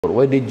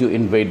Why did you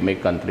invade my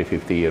country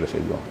 50 years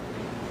ago?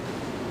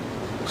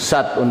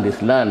 Sat on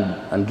this land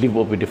and live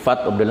off with the fat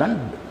of the land.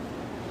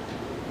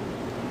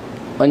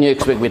 And you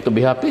expect me to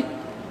be happy?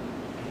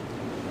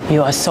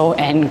 You are so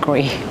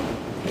angry.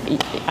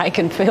 I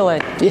can feel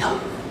it. Yeah.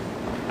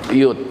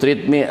 You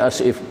treat me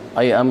as if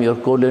I am your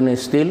colony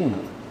still?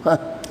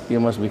 You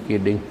must be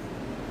kidding.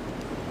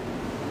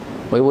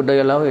 Why would I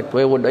allow it?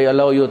 Why would I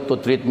allow you to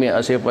treat me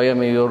as if I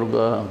am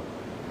your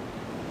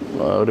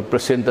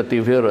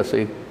representative here as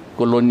a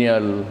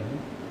colonial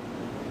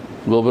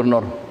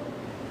governor?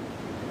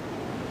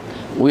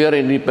 We are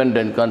an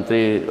independent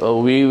country.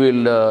 We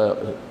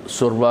will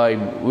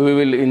survive. We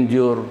will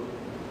endure.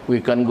 We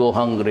can go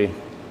hungry.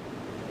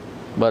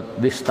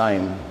 But this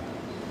time,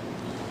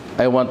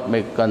 I want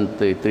my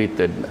country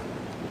treated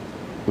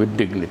with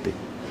dignity.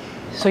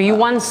 So you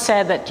once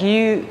said that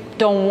you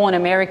don't want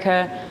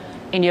America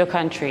in your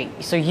country.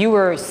 So you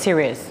were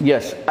serious?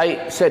 Yes,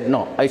 I said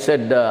no. I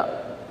said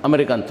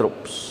American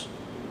troops.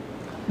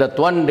 That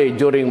one day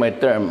during my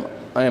term,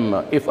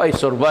 if I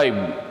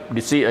survive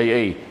the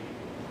CIA,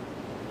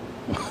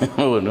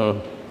 oh no.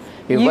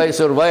 If I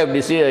survive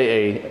the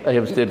CIA, I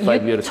have stayed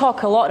 5 years. You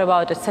talk a lot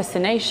about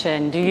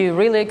assassination. Do you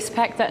really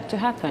expect that to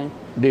happen?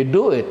 They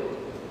do it.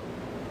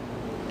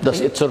 Does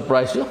it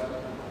surprise you?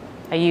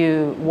 Are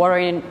you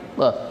worried?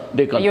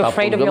 They can Are you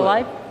afraid of your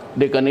life?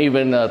 They can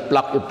even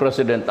pluck a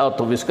president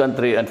out of his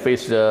country and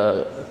force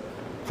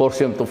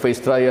him to face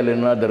trial in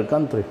another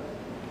country.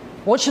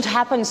 What should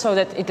happen so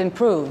that it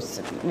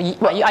improves?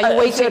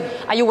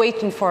 Are you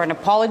waiting for an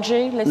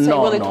apology? Let's say,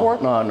 will it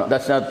work? No,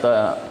 that's not.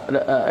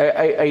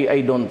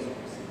 I don't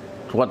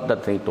want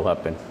that thing to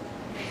happen.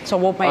 So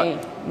what may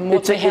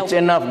help? It's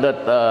enough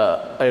that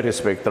I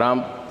respect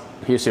Trump.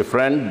 He's a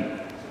friend,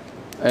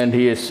 and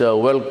he is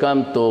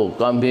welcome to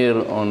come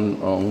here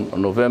on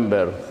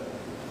November.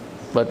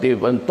 But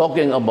if I'm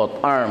talking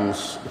about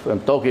arms, if I'm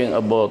talking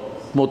about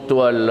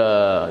mutual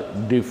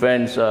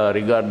defense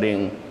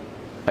regarding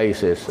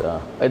ISIS,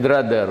 I'd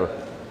rather,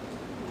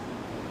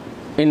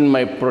 in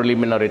my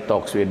preliminary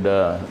talks with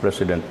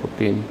President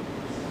Putin,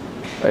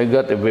 I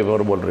got a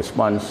favorable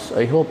response.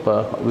 I hope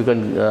we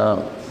can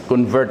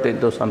convert it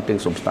to something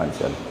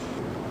substantial.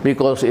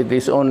 Because it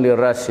is only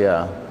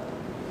Russia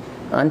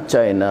and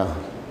China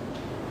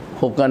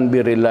who can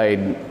be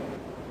relied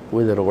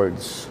with their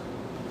words.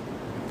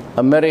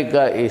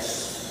 America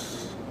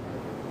is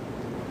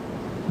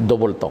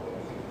double talk.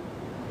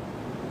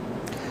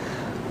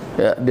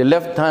 The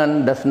left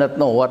hand does not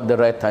know what the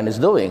right hand is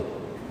doing.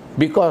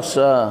 Because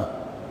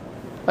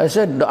I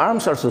said the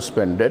arms are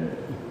suspended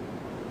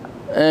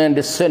and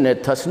the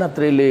Senate has not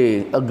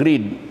really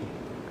agreed,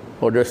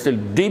 or they're still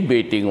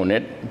debating on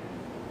it,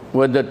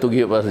 whether to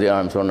give us the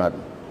arms or not.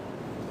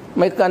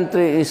 My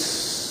country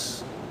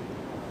is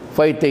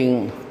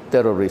fighting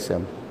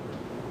terrorism.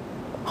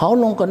 How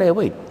long can I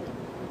wait?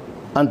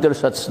 Until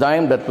such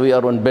time that we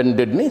are on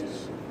bended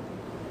knees?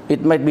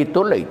 It might be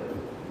too late.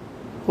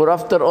 For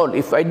after all,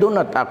 if I do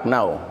not act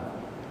now,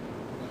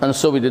 and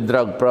so with the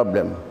drug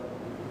problem,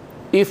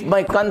 if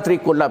my country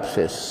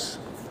collapses,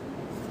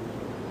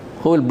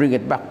 who will bring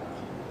it back?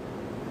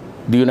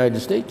 The United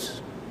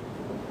States?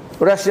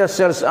 Russia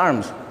sells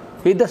arms.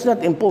 He does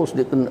not impose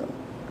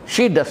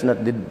she does not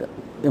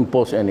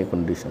impose any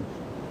conditions.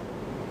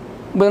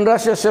 When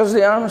Russia sells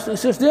the arms, he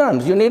says the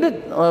arms, you need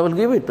it, I will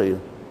give it to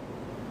you.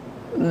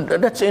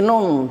 That's a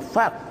known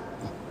fact.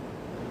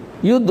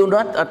 You do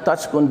not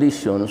attach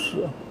conditions.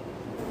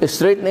 A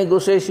straight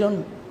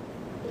negotiation,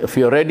 if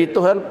you're ready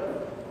to help,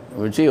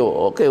 we'll say,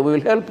 okay, we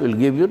will help, we'll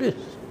give you this.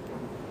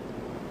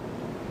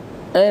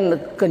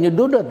 And can you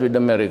do that with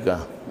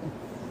America?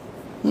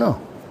 No.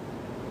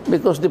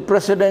 Because the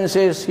president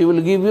says he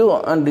will give you,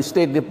 and the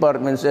State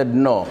Department said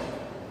no.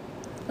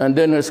 And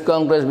then his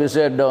Congress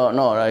said,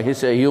 no,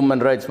 he's a human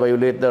rights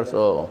violator,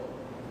 so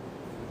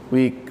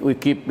we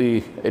keep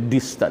a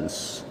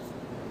distance.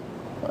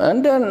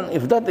 And then,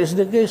 if that is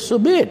the case, so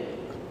be it.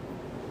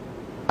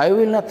 I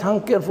will not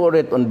hanker for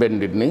it on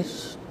bended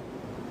knees.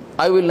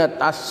 I will not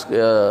ask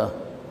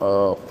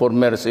for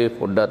mercy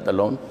for that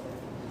alone.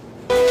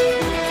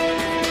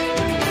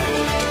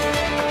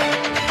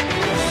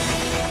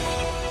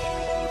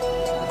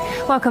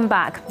 Welcome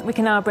back. We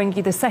can now bring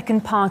you the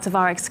second part of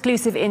our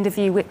exclusive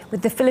interview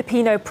with the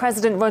Filipino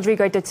President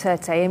Rodrigo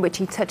Duterte, in which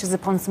he touches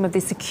upon some of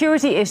the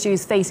security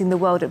issues facing the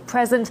world at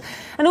present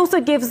and also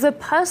gives a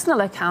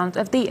personal account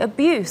of the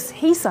abuse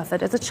he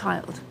suffered as a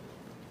child.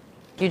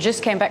 You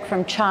just came back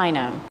from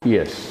China.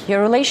 Yes.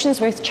 Your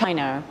relations with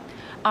China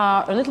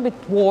are a little bit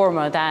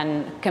warmer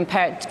than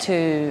compared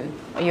to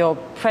your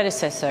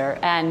predecessor,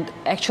 and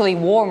actually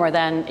warmer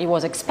than it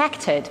was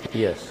expected.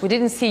 Yes. We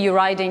didn't see you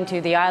riding to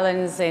the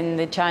islands in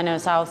the China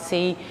South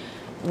Sea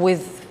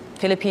with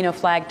Filipino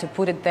flag to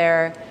put it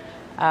there,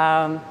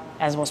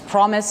 as was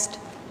promised.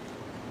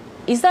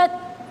 Is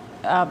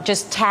that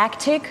just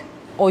tactic,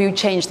 or you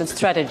changed the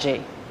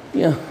strategy?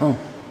 Yeah.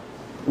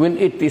 When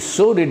it is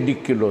so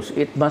ridiculous,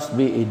 it must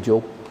be a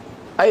joke.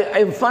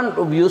 I'm fond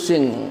of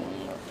using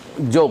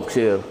jokes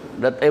here,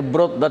 that I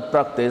brought that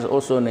practice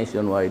also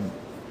nationwide.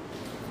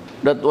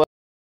 that